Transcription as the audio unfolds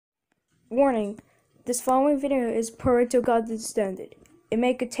Warning, this following video is parental guidance standard. It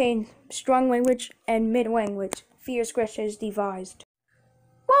may contain strong language and mid-language. Viewer discretion is advised.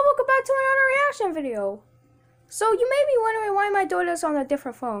 Well, welcome back to another reaction video. So you may be wondering why my daughter's on a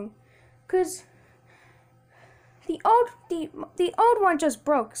different phone. Cause the old one just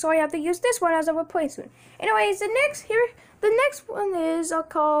broke, so I have to use this one as a replacement. Anyways, the next one is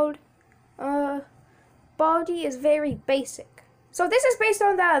called Baldi is very basic. So this is based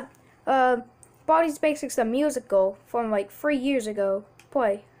on that Baldi's Basics, the musical from like 3 years ago.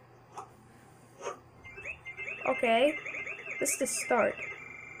 Play. Okay, this is the start.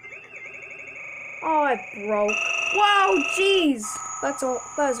 Oh, it broke. Whoa, jeez, that's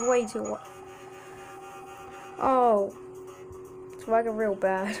way too loud. Oh, it's lagging real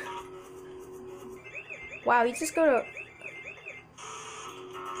bad. Wow, you just gotta.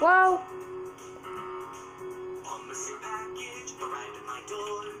 Wow.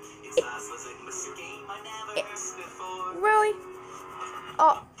 Really?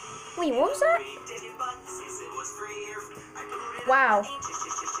 Oh, wait, what was that? Wow.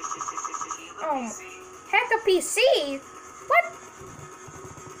 Oh, heck a PC? What?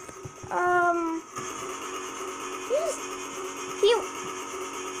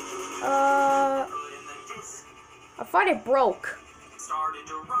 I thought it broke.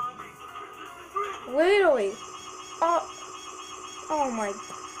 Literally. Oh my.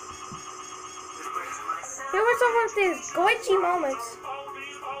 There were some of these glitchy moments.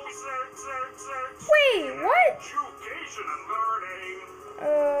 Wait, what?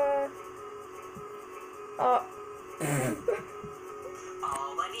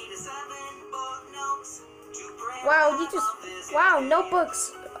 Wow,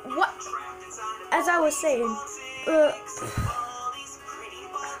 notebooks. What? As I was saying,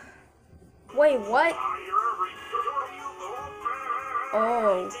 wait, what?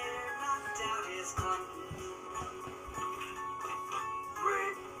 Oh.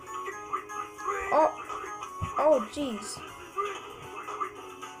 Oh, jeez.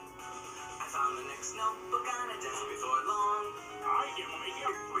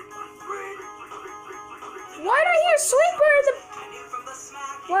 Why did I hear Sleeper?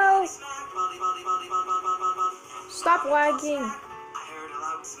 Well, stop lagging.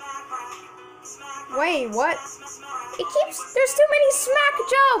 Wait, what? It keeps. There's too many smack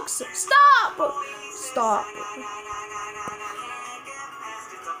jokes. Stop. Stop.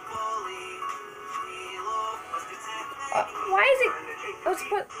 Why is it?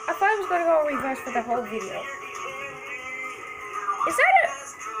 I thought I was going to go reverse for the whole video. Is that a?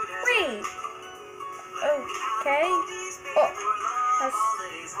 Wait. Okay. Oh, that's.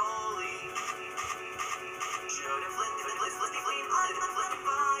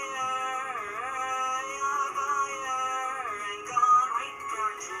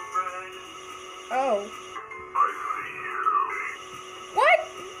 Oh. What?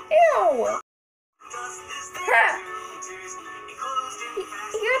 Ew. Ha.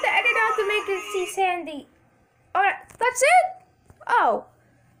 You have to edit out to make it see Sandy. Alright, that's it? Oh.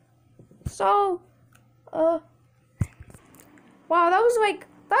 So, wow,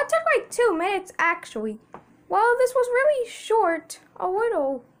 that took like 2 minutes actually. Well, this was really short. A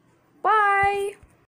little. Bye.